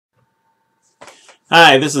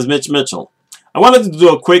Hi, this is Mitch Mitchell. I wanted to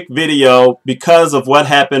do a quick video because of what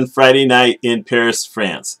happened Friday night in Paris,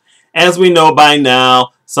 France. As we know by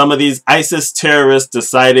now, some of these ISIS terrorists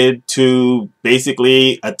decided to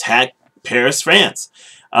basically attack Paris, France.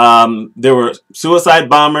 There were suicide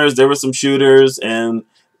bombers, there were some shooters, and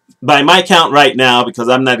by my count right now, because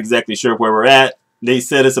I'm not exactly sure where we're at, they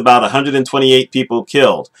said it's about 128 people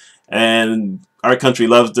killed. And our country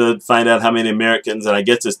loves to find out how many Americans, and I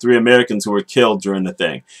guess there's 3 Americans who were killed during the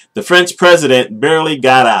thing. The French president barely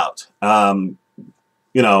got out.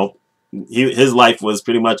 You know, his life was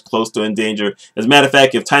pretty much close to in danger. As a matter of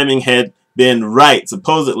fact, if timing had been right,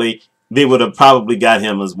 supposedly, they would have probably got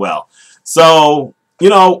him as well. So, you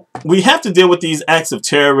know, we have to deal with these acts of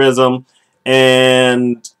terrorism,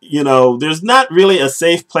 and, you know, there's not really a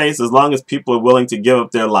safe place as long as people are willing to give up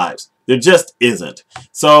their lives. There just isn't.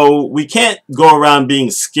 So we can't go around being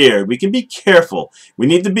scared. We can be careful. We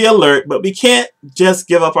need to be alert, but we can't just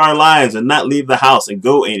give up our lives and not leave the house and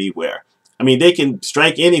go anywhere. I mean, they can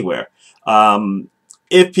strike anywhere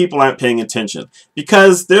if people aren't paying attention.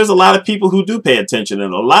 Because there's a lot of people who do pay attention,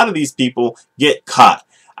 and a lot of these people get caught.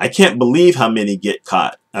 I can't believe how many get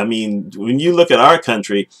caught. I mean, when you look at our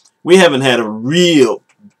country, we haven't had a real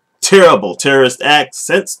terrible terrorist act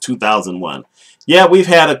since 2001. Yeah, we've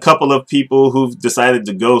had a couple of people who've decided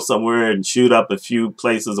to go somewhere and shoot up a few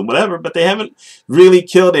places or whatever, but they haven't really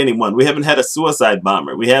killed anyone. We haven't had a suicide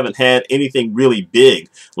bomber. We haven't had anything really big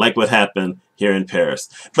like what happened here in Paris.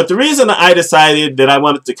 But the reason I decided that I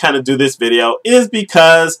wanted to kind of do this video is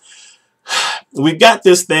because we've got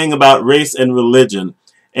this thing about race and religion,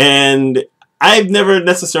 and I've never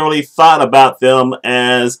necessarily thought about them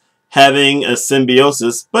as having a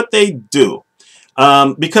symbiosis, but they do.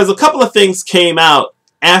 Because a couple of things came out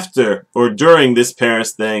after or during this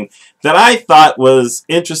Paris thing that I thought was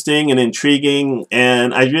interesting and intriguing,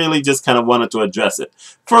 and I really just kind of wanted to address it.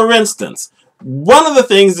 For instance, one of the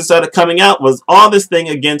things that started coming out was all this thing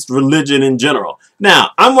against religion in general.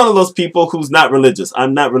 Now, I'm one of those people who's not religious.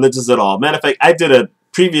 I'm not religious at all. Matter of fact, I did a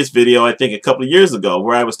previous video, I think a couple of years ago,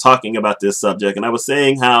 where I was talking about this subject, and I was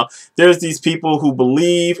saying how there's these people who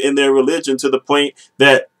believe in their religion to the point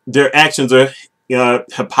that their actions are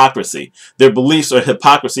hypocrisy. Their beliefs are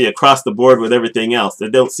hypocrisy across the board with everything else. They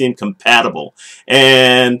don't seem compatible.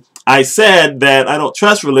 And I said that I don't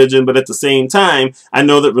trust religion, but at the same time, I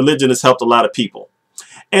know that religion has helped a lot of people.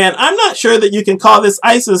 And I'm not sure that you can call this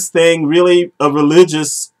ISIS thing really a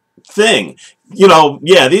religious thing. You know,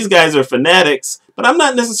 yeah, these guys are fanatics, but I'm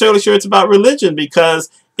not necessarily sure it's about religion,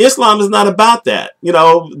 because Islam is not about that. You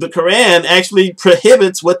know, the Quran actually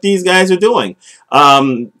prohibits what these guys are doing.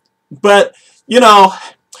 But you know,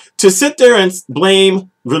 to sit there and blame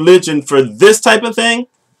religion for this type of thing,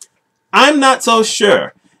 I'm not so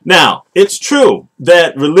sure. Now, it's true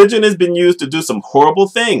that religion has been used to do some horrible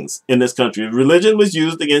things in this country. Religion was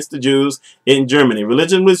used against the Jews in Germany.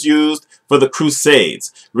 Religion was used for the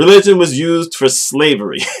Crusades. Religion was used for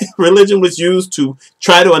slavery. Religion was used to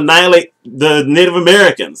try to annihilate the Native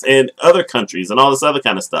Americans and other countries and all this other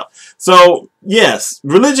kind of stuff. So, yes,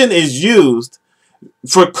 religion is used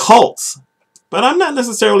for cults. But I'm not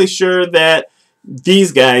necessarily sure that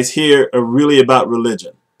these guys here are really about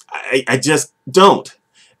religion. I just don't.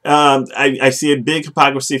 I see a big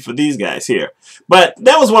hypocrisy for these guys here. But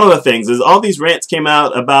that was one of the things, is all these rants came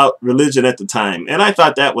out about religion at the time. And I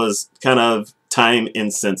thought that was kind of time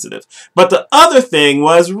insensitive. But the other thing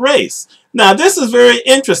was race. Now, this is very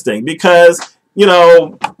interesting because, you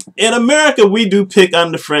know, in America, we do pick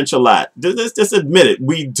on the French a lot. Let's just admit it,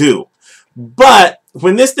 we do. But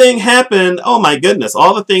when this thing happened, oh my goodness,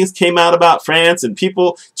 all the things came out about France, and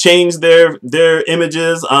people changed their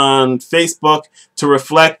images on Facebook to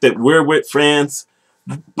reflect that we're with France.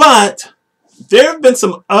 But there have been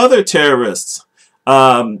some other terrorist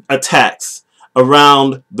attacks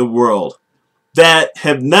around the world that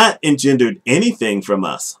have not engendered anything from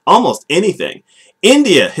us, almost anything.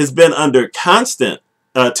 India has been under constant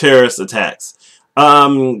terrorist attacks.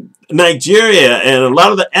 Nigeria and a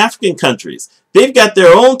lot of the African countries, they've got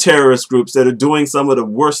their own terrorist groups that are doing some of the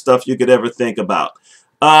worst stuff you could ever think about.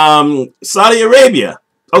 Saudi Arabia.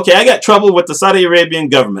 Okay, I got trouble with the Saudi Arabian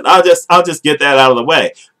government. I'll just get that out of the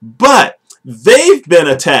way. But they've been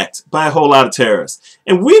attacked by a whole lot of terrorists.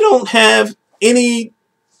 And we don't have any,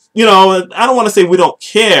 you know, I don't want to say we don't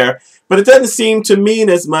care, but it doesn't seem to mean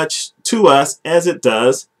as much to us as it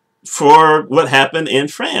does for what happened in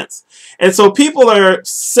France. And so people are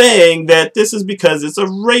saying that this is because it's a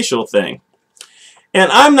racial thing.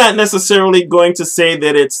 And I'm not necessarily going to say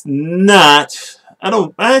that it's not.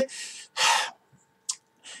 I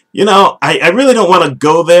really don't want to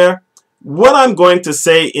go there. What I'm going to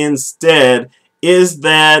say instead is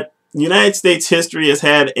that the United States history has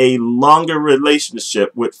had a longer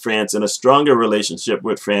relationship with France and a stronger relationship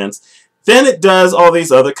with France than it does all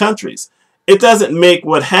these other countries. It doesn't make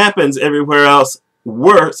what happens everywhere else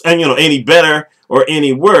worse, and any better or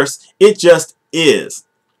any worse. It just is.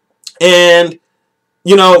 And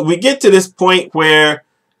we get to this point where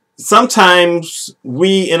sometimes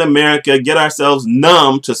we in America get ourselves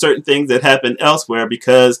numb to certain things that happen elsewhere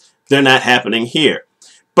because they're not happening here.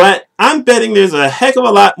 But I'm betting there's a heck of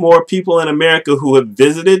a lot more people in America who have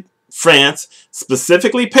visited France,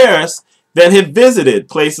 specifically Paris, than have visited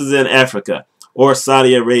places in Africa or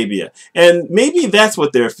Saudi Arabia. And maybe that's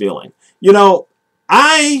what they're feeling.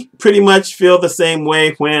 I pretty much feel the same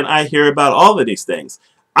way when I hear about all of these things.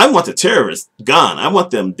 I want the terrorists gone. I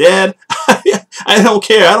want them dead. I don't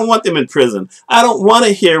care. I don't want them in prison. I don't want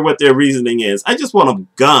to hear what their reasoning is. I just want them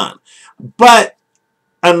gone. But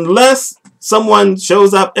unless someone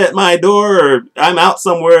shows up at my door or I'm out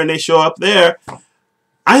somewhere and they show up there,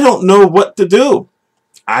 I don't know what to do.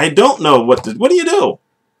 I don't know what do you do?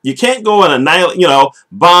 You can't go and annihilate,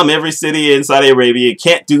 bomb every city in Saudi Arabia. You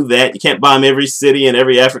can't do that. You can't bomb every city in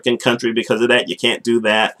every African country because of that. You can't do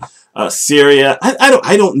that. Syria.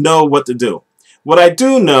 I don't know what to do. What I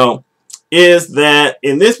do know is that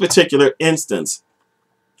in this particular instance,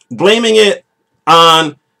 blaming it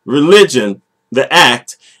on religion, the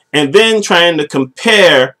act, and then trying to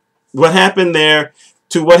compare what happened there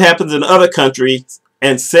to what happens in other countries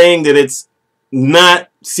and saying that it's not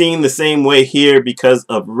seen the same way here because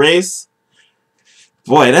of race,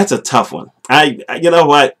 boy, that's a tough one. You know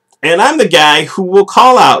what? And I'm the guy who will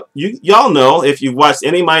call out. Y'all know, if you've watched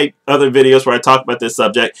any of my other videos where I talk about this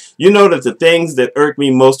subject, you know that the things that irk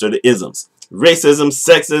me most are the isms. Racism,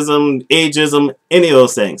 sexism, ageism, any of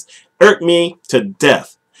those things irk me to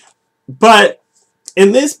death. But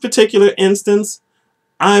in this particular instance,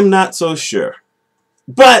 I'm not so sure.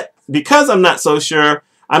 But because I'm not so sure,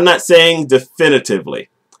 I'm not saying definitively.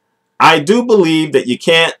 I do believe that you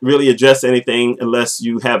can't really address anything unless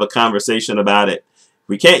you have a conversation about it.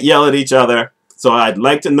 We can't yell at each other. So I'd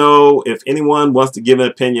like to know if anyone wants to give an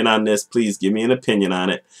opinion on this. Please give me an opinion on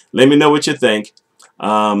it. Let me know what you think.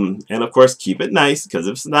 And of course, keep it nice, because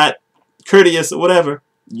if it's not courteous or whatever,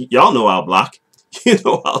 y'all know I'll block. You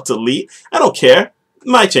know I'll delete. I don't care.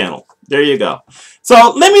 My channel. There you go.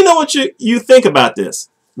 So let me know what you think about this.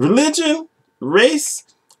 Religion, race,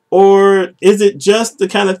 or is it just the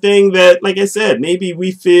kind of thing that, like I said, maybe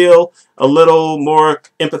we feel a little more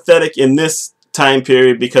empathetic in this time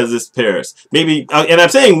period because it's Paris. Maybe, and I'm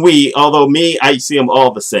saying we, although me, I see them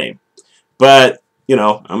all the same. But,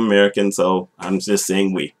 I'm American, so I'm just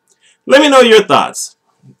saying we. Let me know your thoughts.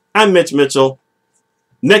 I'm Mitch Mitchell.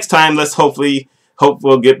 Next time, let's hope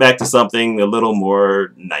we'll get back to something a little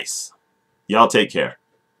more nice. Y'all take care.